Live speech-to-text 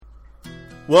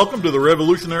Welcome to the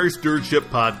Revolutionary Stewardship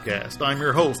Podcast. I'm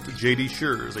your host, J.D.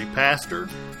 Schurz, a pastor,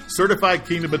 certified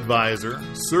kingdom advisor,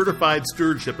 certified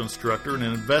stewardship instructor, and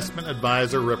an investment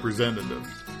advisor representative.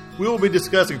 We will be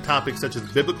discussing topics such as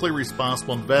biblically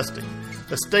responsible investing,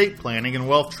 estate planning, and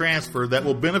wealth transfer that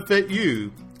will benefit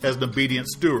you as an obedient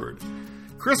steward.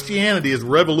 Christianity is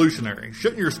revolutionary.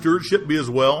 Shouldn't your stewardship be as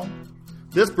well?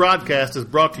 This broadcast is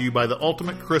brought to you by the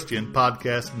Ultimate Christian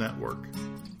Podcast Network.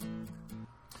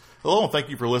 Hello, and thank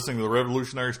you for listening to the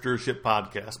Revolutionary Stewardship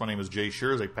Podcast. My name is Jay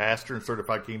Schurz, a pastor and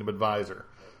certified kingdom advisor.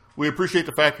 We appreciate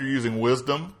the fact you're using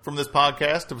wisdom from this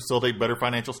podcast to facilitate better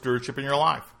financial stewardship in your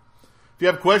life. If you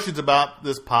have questions about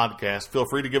this podcast, feel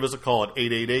free to give us a call at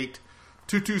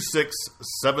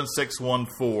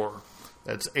 888-226-7614.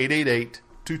 That's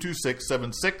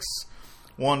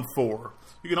 888-226-7614.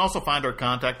 You can also find our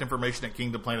contact information at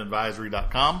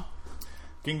kingdomplanadvisory.com.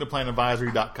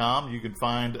 kingdomplanadvisory.com. You can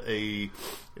find a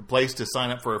place to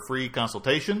sign up for a free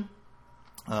consultation.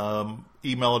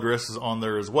 Email address is on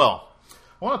there as well.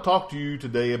 I want to talk to you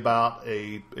today about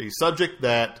a subject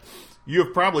that you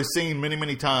have probably seen many,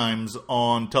 many times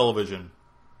on television.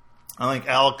 I think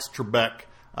Alex Trebek,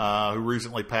 who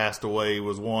recently passed away,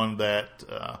 was one that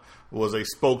was a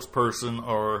spokesperson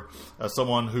or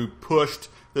someone who pushed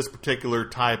this particular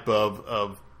type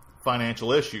of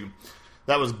financial issue.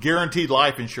 That was guaranteed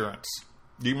life insurance.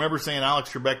 Do you remember seeing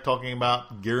Alex Trebek talking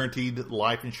about guaranteed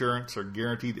life insurance or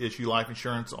guaranteed issue life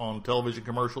insurance on television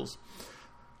commercials?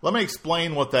 Let me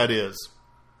explain what that is.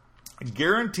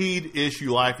 Guaranteed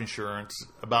issue life insurance,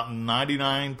 about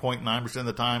 99.9% of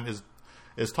the time,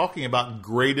 is talking about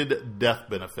graded death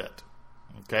benefit.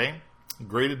 Okay?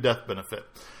 Graded death benefit.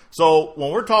 So when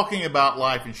we're talking about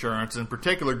life insurance, in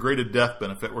particular graded death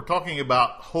benefit, we're talking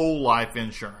about whole life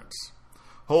insurance.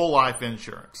 Whole life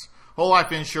insurance. Whole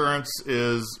life insurance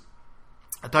is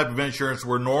a type of insurance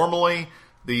where normally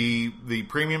the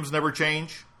premiums never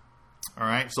change. All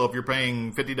right. So if you're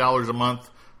paying $50 a month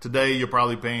today, you're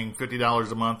probably paying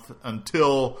 $50 a month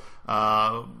until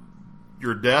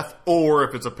your death, or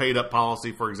if it's a paid up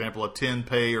policy, for example, a 10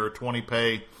 pay or a 20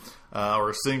 pay or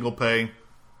a single pay.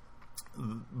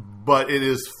 But it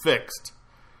is fixed.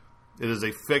 It is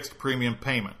a fixed premium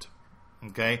payment.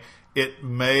 Okay. It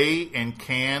may and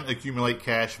can accumulate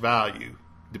cash value,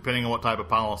 depending on what type of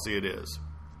policy it is.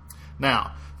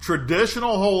 Now,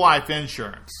 traditional whole life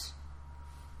insurance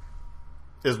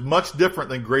is much different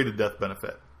than graded death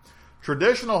benefit.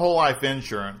 Traditional whole life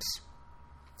insurance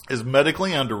is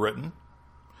medically underwritten.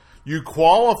 You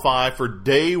qualify for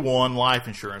day one life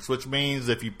insurance, which means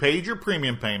if you paid your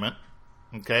premium payment,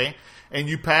 okay, and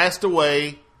you passed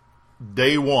away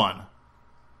day one,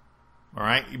 all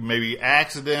right, maybe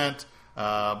accident,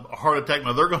 heart attack.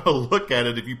 Now they're going to look at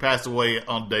it if you pass away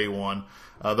on day one.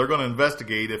 They're going to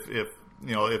investigate if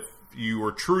you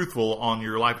were truthful on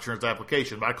your life insurance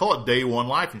application. But I call it day one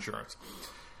life insurance.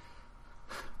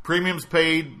 Premiums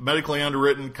paid, medically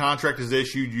underwritten, contract is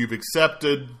issued, you've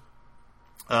accepted.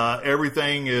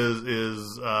 Everything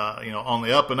is on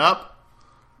the up and up.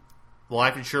 The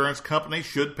life insurance company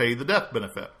should pay the death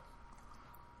benefit.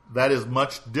 That is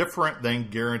much different than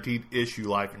guaranteed issue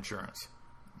life insurance.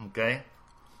 Okay?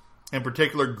 In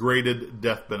particular, graded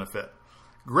death benefit.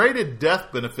 Graded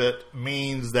death benefit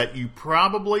means that you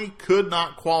probably could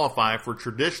not qualify for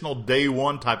traditional day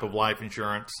one type of life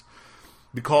insurance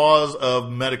because of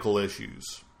medical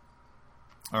issues.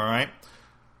 All right?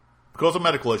 Because of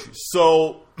medical issues.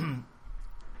 So,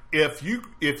 if you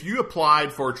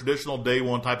applied for a traditional day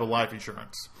one type of life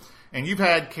insurance, and you've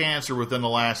had cancer within the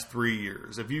last 3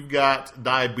 years, if you've got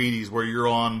diabetes where you're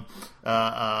on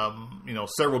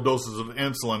several doses of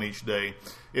insulin each day,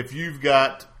 if you've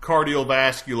got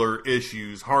cardiovascular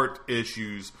issues, heart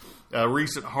issues,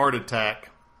 recent heart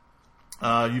attack,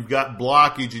 you've got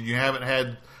blockage and you haven't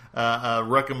had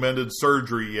recommended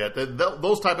surgery yet,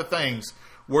 those type of things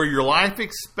where your life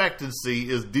expectancy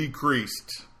is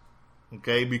decreased,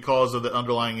 okay, because of the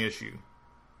underlying issue.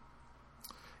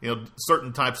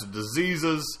 Certain types of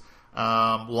diseases,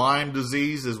 Lyme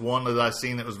disease is one that I've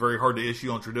seen that was very hard to issue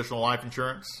on traditional life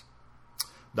insurance.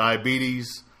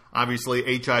 Diabetes,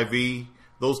 obviously HIV,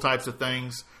 those types of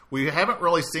things. We haven't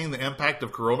really seen the impact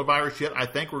of coronavirus yet. I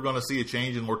think we're going to see a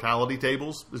change in mortality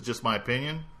tables. It's just my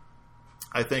opinion.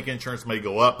 I think insurance may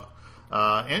go up.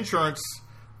 Insurance,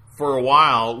 for a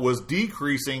while, was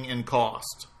decreasing in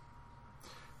cost.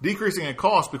 Decreasing in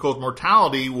cost because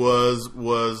mortality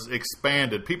was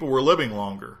expanded. People were living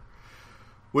longer,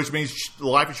 which means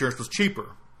life insurance was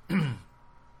cheaper.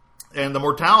 And the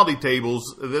mortality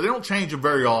tables, they don't change them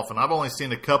very often. I've only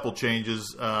seen a couple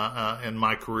changes in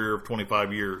my career of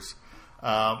 25 years.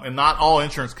 And not all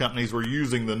insurance companies were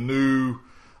using the new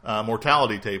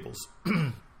mortality tables.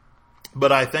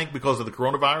 But I think because of the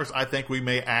coronavirus, I think we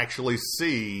may actually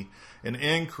see an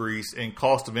increase in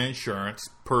cost of insurance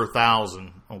per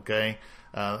thousand. Okay,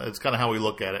 it's kind of how we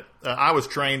look at it. I was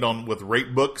trained with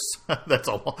rate books. That's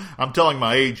all. I'm telling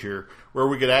my age here, where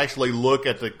we could actually look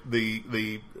at the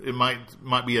it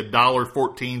might be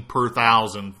 $1.14 per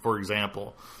thousand, for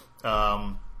example,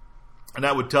 and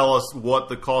that would tell us what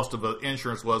the cost of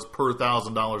insurance was per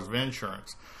 $1,000 of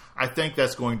insurance. I think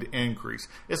that's going to increase.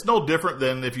 It's no different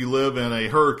than if you live in a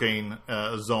hurricane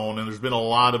zone, and there's been a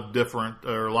lot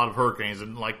of hurricanes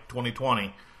in like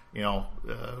 2020. We've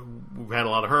had a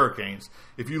lot of hurricanes.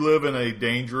 If you live in a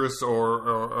dangerous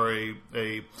or a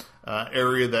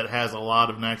area that has a lot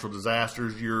of natural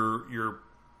disasters, your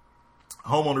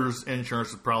homeowner's insurance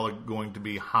is probably going to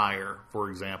be higher, for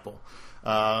example.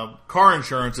 Car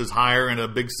insurance is higher in a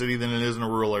big city than it is in a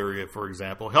rural area, for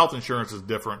example. Health insurance is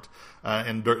different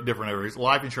in different areas.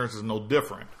 Life insurance is no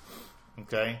different,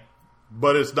 okay?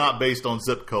 But it's not based on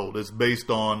zip code. It's based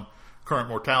on current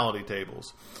mortality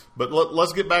tables. But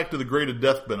let's get back to the graded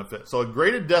death benefit. So a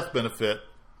graded death benefit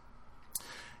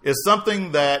is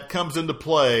something that comes into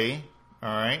play, all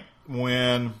right,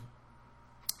 when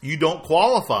you don't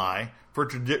qualify for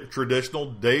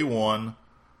traditional day one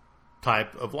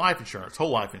type of life insurance, whole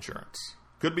life insurance.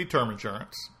 Could be term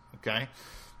insurance, okay?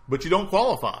 But you don't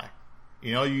qualify.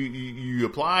 You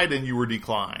applied and you were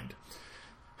declined.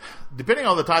 Depending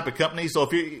on the type of company, so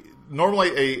if you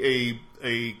normally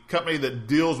a company that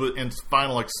deals with in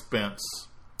final expense,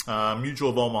 Mutual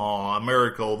of Omaha,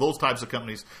 Americo, those types of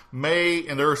companies may,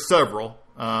 and there are several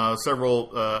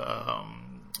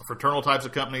fraternal types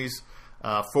of companies,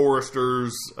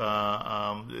 foresters, there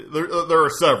are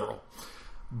several.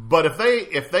 But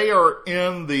if they are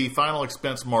in the final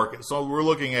expense market, so we're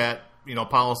looking at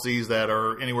policies that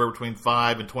are anywhere between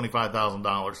 $5,000 and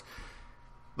 $25,000,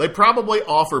 they probably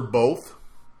offer both.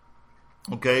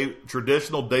 Okay,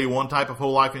 traditional day one type of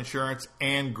whole life insurance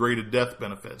and graded death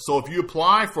benefit. So if you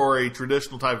apply for a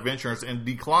traditional type of insurance and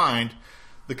declined,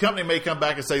 the company may come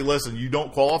back and say, "Listen, you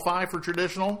don't qualify for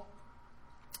traditional,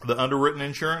 the underwritten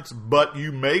insurance, but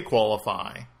you may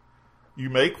qualify. You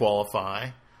may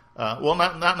qualify." Well,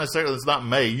 not necessarily. It's not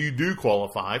may. You do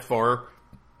qualify for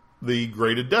the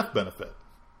graded death benefit.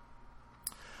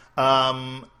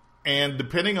 And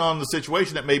depending on the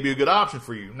situation, that may be a good option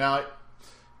for you. Now,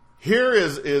 here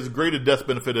is graded death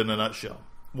benefit in a nutshell.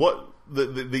 What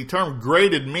the term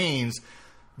graded means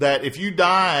that if you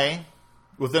die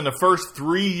within the first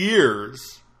 3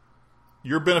 years,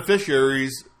 your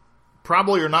beneficiaries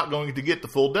probably are not going to get the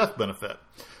full death benefit.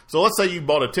 So let's say you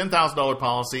bought a $10,000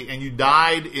 policy and you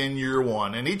died in year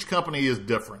one, and each company is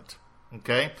different,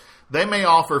 okay? They may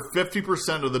offer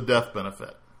 50% of the death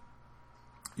benefit.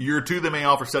 Year two, they may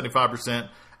offer 75%.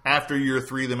 After year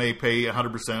three, they may pay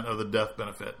 100% of the death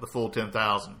benefit, the full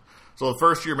 $10,000. So the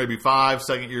first year, maybe $5,000,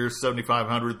 second year,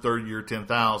 $7,500, third year,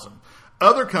 $10,000.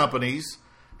 Other companies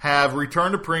have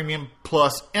return to premium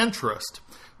plus interest.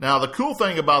 Now, the cool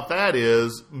thing about that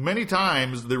is many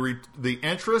times the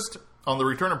interest on the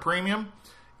return of premium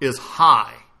is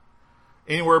high,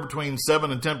 anywhere between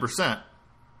 7 and 10%. Now,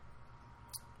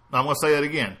 I'm going to say that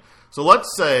again. So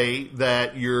let's say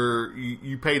that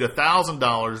you paid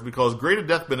 $1,000 because graded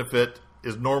death benefit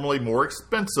is normally more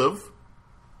expensive.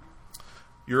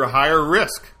 You're a higher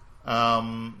risk,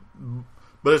 but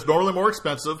it's normally more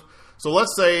expensive. So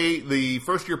let's say the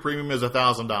first year premium is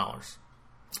 $1,000.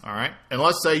 All right, and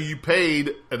let's say you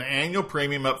paid an annual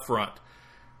premium up front,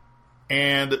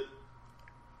 and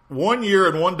 1 year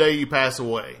and 1 day you pass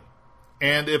away.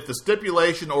 And if the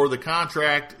stipulation or the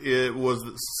contract was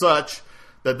such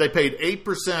that they paid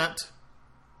 8%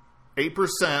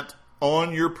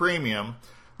 on your premium,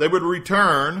 they would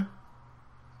return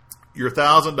your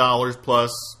 $1,000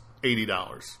 plus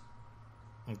 $80.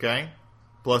 Okay?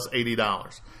 Plus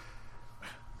 $80.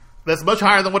 That's much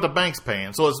higher than what the bank's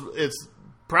paying. So it's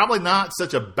probably not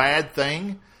such a bad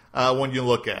thing when you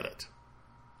look at it.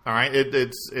 All right?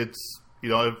 It's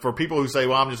for people who say,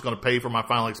 well, I'm just going to pay for my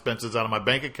final expenses out of my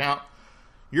bank account,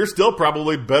 you're still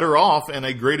probably better off in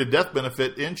a graded death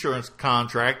benefit insurance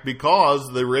contract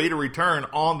because the rate of return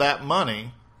on that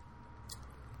money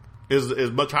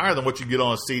is much higher than what you get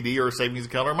on a CD or a savings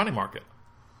account or a money market.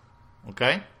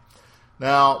 Okay?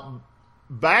 Now,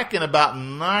 back in about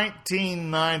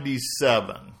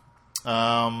 1997,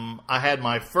 I had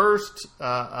my first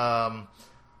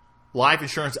life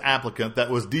insurance applicant that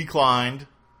was declined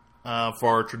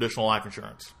for traditional life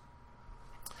insurance.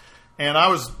 And I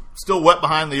was still wet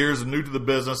behind the ears and new to the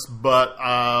business, but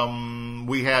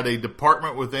we had a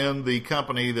department within the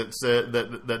company that said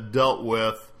that dealt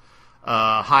with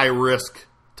high risk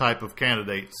type of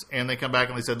candidates, and they come back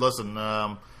and they said, listen,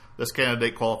 this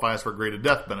candidate qualifies for graded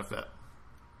death benefit.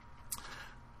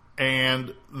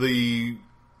 And the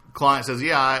client says,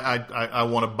 yeah, I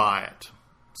want to buy it.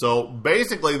 So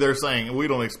basically they're saying, we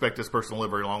don't expect this person to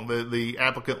live very long. The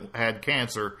applicant had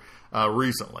cancer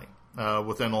recently,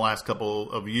 within the last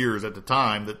couple of years at the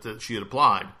time that she had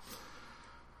applied.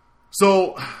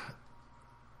 So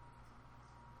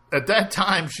at that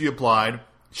time she applied,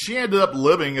 she ended up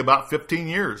living about 15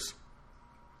 years.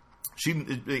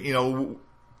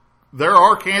 There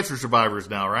are cancer survivors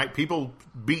now, right? People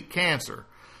beat cancer.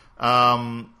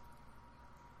 And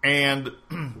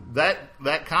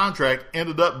that contract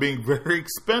ended up being very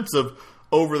expensive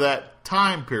over that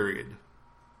time period.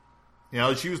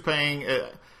 She was paying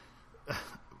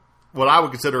what I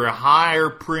would consider a higher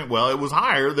premium. Well, it was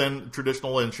higher than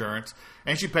traditional insurance,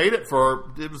 and she paid it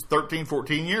it was 13,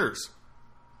 14 years.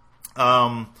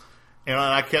 And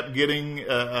I kept getting,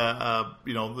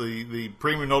 the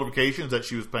premium notifications that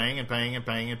she was paying and paying and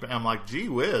paying. And I'm like, gee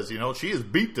whiz, she has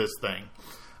beat this thing.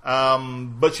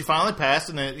 But she finally passed,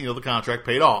 and then, the contract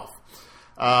paid off.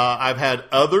 I've had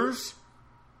others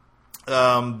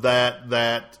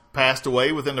that passed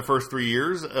away within the first 3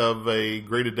 years of a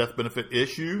graded death benefit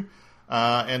issue,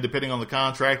 and depending on the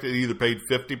contract, it either paid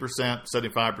 50%,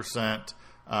 75%,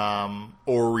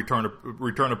 or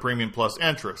return a premium plus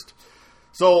interest.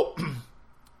 So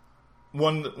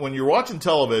when you're watching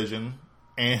television,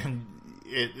 and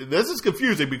this is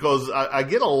confusing because I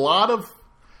get a lot of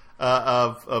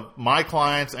my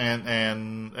clients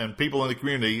and people in the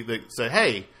community that say,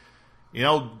 hey,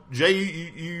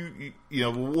 Jay, you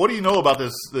what do you know about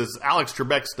this Alex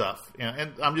Trebek stuff?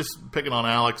 And I'm just picking on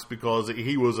Alex because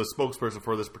he was a spokesperson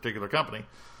for this particular company.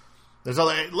 And so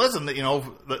listen, they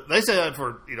say that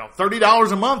for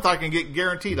 $30 a month I can get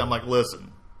guaranteed. I'm like,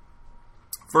 listen,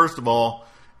 first of all,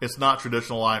 it's not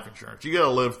traditional life insurance. You got to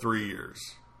live 3 years.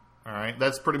 All right,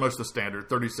 that's pretty much the standard,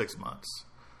 36 months.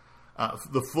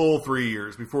 The full 3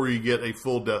 years before you get a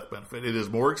full death benefit. It is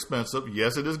more expensive.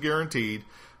 Yes, it is guaranteed,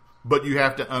 but you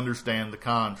have to understand the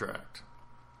contract.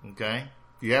 Okay?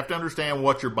 You have to understand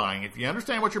what you're buying. If you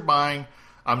understand what you're buying,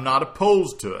 I'm not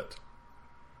opposed to it.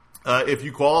 If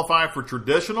you qualify for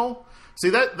traditional, see,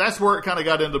 that's where it kind of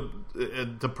got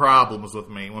into problems with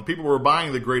me. When people were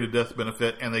buying the graded death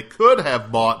benefit and they could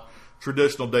have bought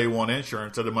traditional day one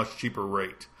insurance at a much cheaper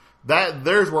rate.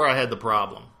 There's where I had the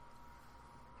problem.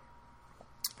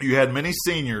 You had many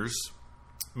seniors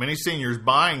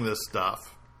buying this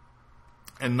stuff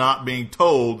and not being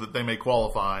told that they may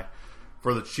qualify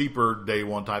for the cheaper day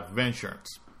one type of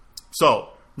insurance. So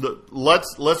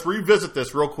let's revisit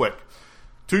this real quick.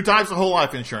 Two types of whole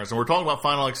life insurance, and we're talking about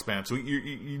final expense.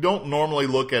 You don't normally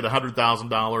look at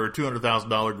 $100,000 or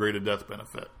 $200,000 graded death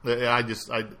benefit.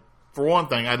 For one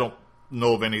thing, I don't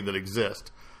know of any that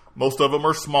exist. Most of them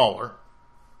are smaller,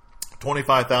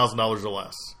 $25,000 or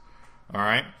less. All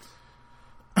right.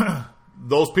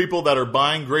 Those people that are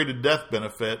buying graded death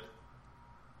benefit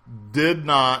did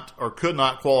not or could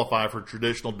not qualify for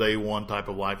traditional day one type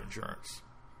of life insurance.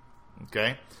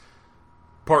 Okay.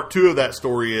 Part two of that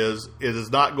story is it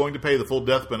is not going to pay the full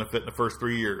death benefit in the first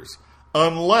 3 years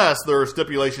unless there are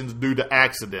stipulations due to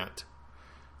accident.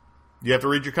 You have to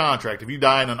read your contract. If you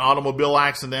die in an automobile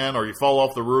accident or you fall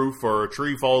off the roof or a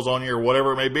tree falls on you or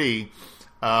whatever it may be,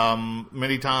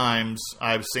 many times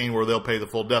I've seen where they'll pay the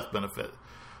full death benefit.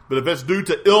 But if it's due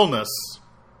to illness,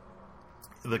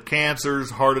 the cancers,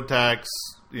 heart attacks,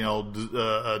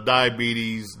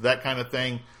 diabetes, that kind of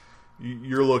thing,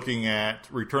 you're looking at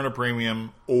return of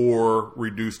premium or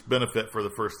reduced benefit for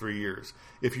the first 3 years.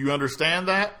 If you understand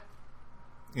that,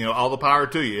 all the power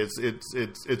to you.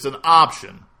 It's an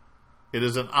option. It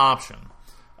is an option.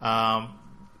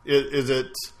 Is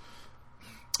it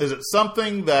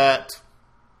something that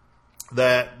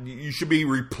you should be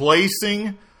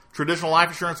replacing traditional life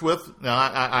insurance with? Now,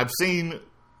 I've seen,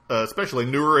 especially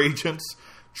newer agents,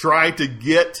 try to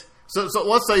get. So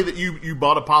let's say that you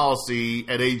bought a policy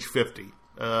at age 50,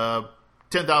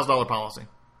 $10,000 policy,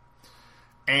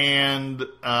 and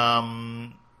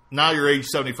now you're age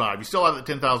 75. You still have that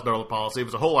 $10,000 policy. If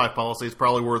it's a whole life policy, it's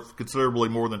probably worth considerably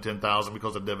more than $10,000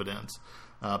 because of dividends,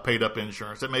 paid up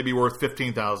insurance. It may be worth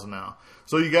 $15,000 now.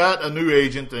 So you got a new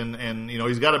agent, and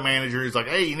he's got a manager. He's like,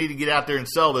 hey, you need to get out there and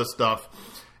sell this stuff.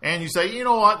 And you say, you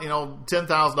know what,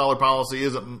 $10,000 policy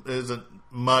isn't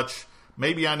much.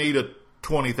 Maybe I need a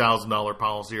 $20,000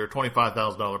 policy or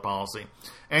 $25,000 policy.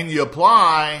 And you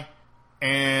apply,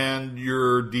 and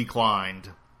you're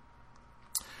declined.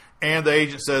 And the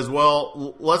agent says,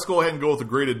 well, let's go ahead and go with the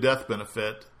graded death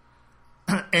benefit.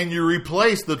 And you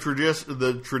replace the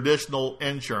traditional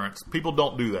insurance. People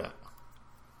don't do that.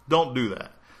 Don't do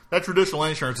that. That traditional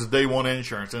insurance is day one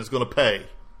insurance, and it's going to pay,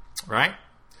 right?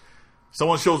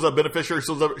 Someone shows up, beneficiary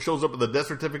shows up with a death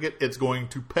certificate, it's going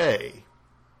to pay.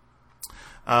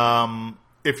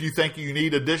 If you think you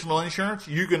need additional insurance,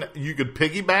 you could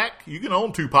piggyback. You can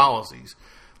own two policies.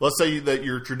 Let's say that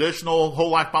your traditional whole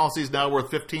life policy is now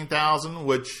worth $15,000,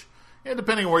 which,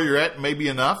 depending on where you're at, may be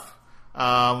enough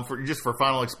for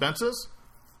final expenses.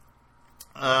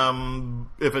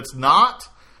 If it's not,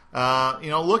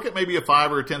 look at maybe a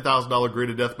 $5,000 or $10,000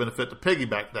 graded death benefit to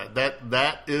piggyback that.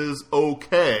 That is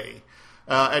okay.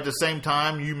 At the same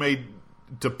time, you may,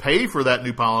 to pay for that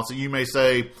new policy, you may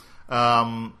say,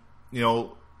 the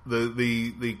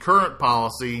current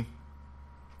policy,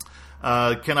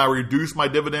 can I reduce my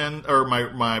dividend or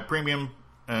my premium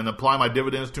and apply my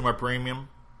dividends to my premium?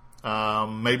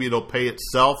 Maybe it'll pay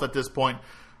itself at this point.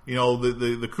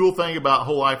 The cool thing about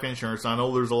whole life insurance, I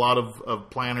know there's a lot of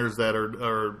planners that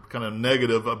are kind of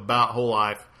negative about whole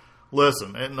life.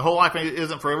 Listen, and the whole life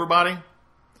isn't for everybody,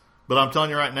 but I'm telling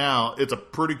you right now, it's a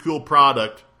pretty cool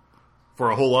product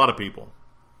for a whole lot of people.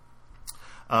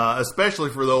 Especially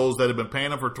for those that have been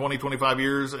paying them for 20, 25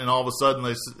 years, and all of a sudden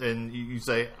you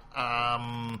say,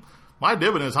 my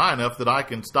dividend is high enough that I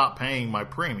can stop paying my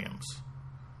premiums.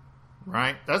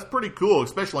 Right? That's pretty cool,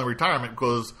 especially in retirement,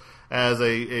 because as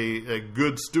a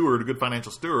good steward, a good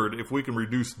financial steward, if we can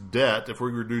reduce debt, if we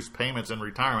reduce payments in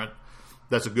retirement,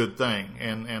 that's a good thing.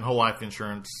 And whole life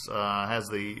insurance has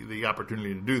the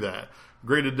opportunity to do that.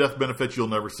 Graded death benefits, you'll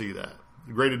never see that.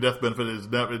 The graded death benefit is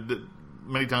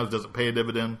many times doesn't pay a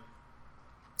dividend.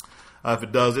 If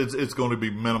it does, it's going to be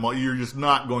minimal. You're just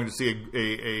not going to see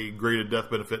a graded death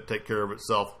benefit take care of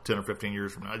itself 10 or 15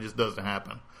 years from now. It just doesn't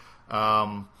happen.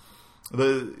 I'm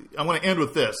going to end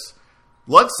with this.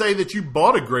 Let's say that you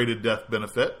bought a graded death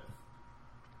benefit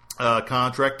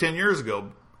contract 10 years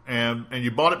ago, and you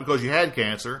bought it because you had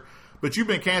cancer, but you've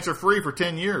been cancer-free for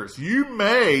 10 years. You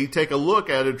may take a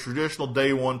look at a traditional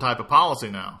day one type of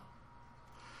policy now.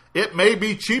 It may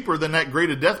be cheaper than that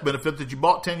graded death benefit that you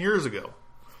bought 10 years ago.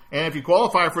 And if you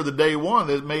qualify for the day one,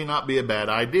 that may not be a bad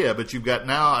idea, but you've got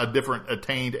now a different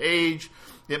attained age.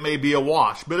 It may be a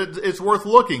wash, but it's worth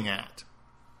looking at.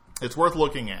 It's worth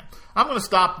looking at. I'm going to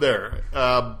stop there.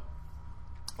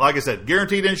 Like I said,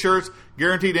 guaranteed insurance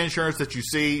that you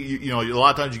see, a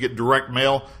lot of times you get direct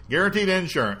mail, guaranteed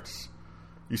insurance.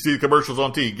 You see the commercials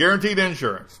on TV, guaranteed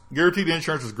insurance. Guaranteed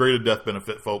insurance is graded death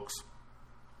benefit, folks.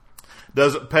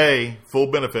 Doesn't pay full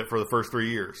benefit for the first 3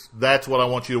 years. That's what I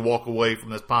want you to walk away from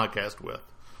this podcast with.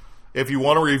 If you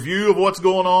want a review of what's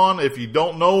going on, if you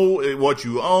don't know what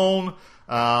you own,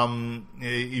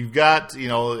 you've got,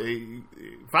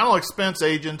 final expense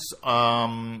agents,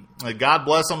 God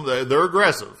bless them, they're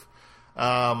aggressive.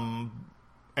 And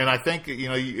I think,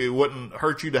 it wouldn't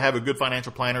hurt you to have a good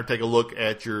financial planner take a look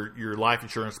at your life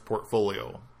insurance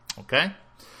portfolio. Okay?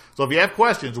 So if you have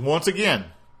questions, once again,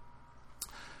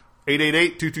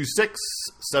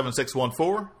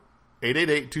 888-226-7614.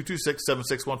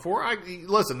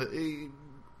 888-226-7614.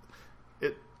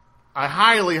 I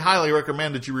highly, highly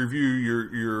recommend that you review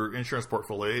your insurance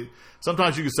portfolio.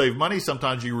 Sometimes you can save money.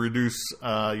 Sometimes you reduce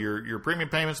your premium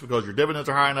payments because your dividends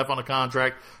are high enough on the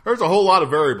contract. There's a whole lot of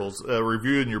variables.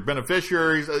 Reviewing your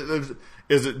beneficiaries.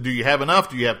 Do you have enough?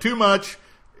 Do you have too much?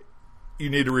 You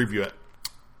need to review it.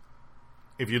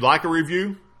 If you'd like a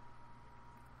review,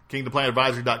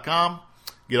 KingdomPlanAdvisory.com.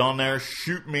 Get on there,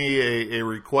 shoot me a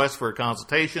request for a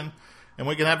consultation, and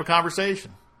we can have a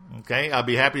conversation. Okay, I'd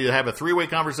be happy to have a 3-way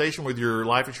conversation with your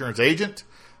life insurance agent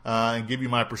and give you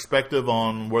my perspective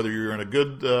on whether you're in a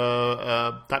good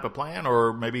type of plan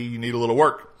or maybe you need a little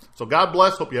work. So God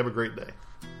bless. Hope you have a great day.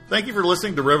 Thank you for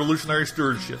listening to Revolutionary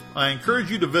Stewardship. I encourage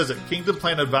you to visit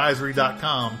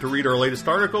KingdomPlanAdvisory.com to read our latest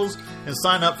articles and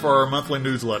sign up for our monthly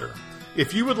newsletter.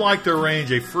 If you would like to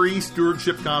arrange a free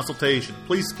stewardship consultation,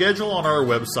 please schedule on our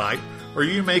website, or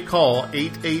you may call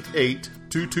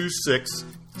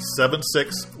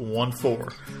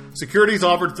 888-226-7614. Securities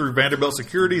offered through Vanderbilt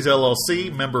Securities,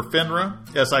 LLC, member FINRA,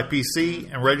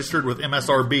 SIPC, and registered with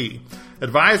MSRB.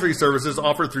 Advisory services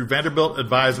offered through Vanderbilt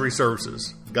Advisory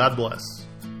Services. God bless.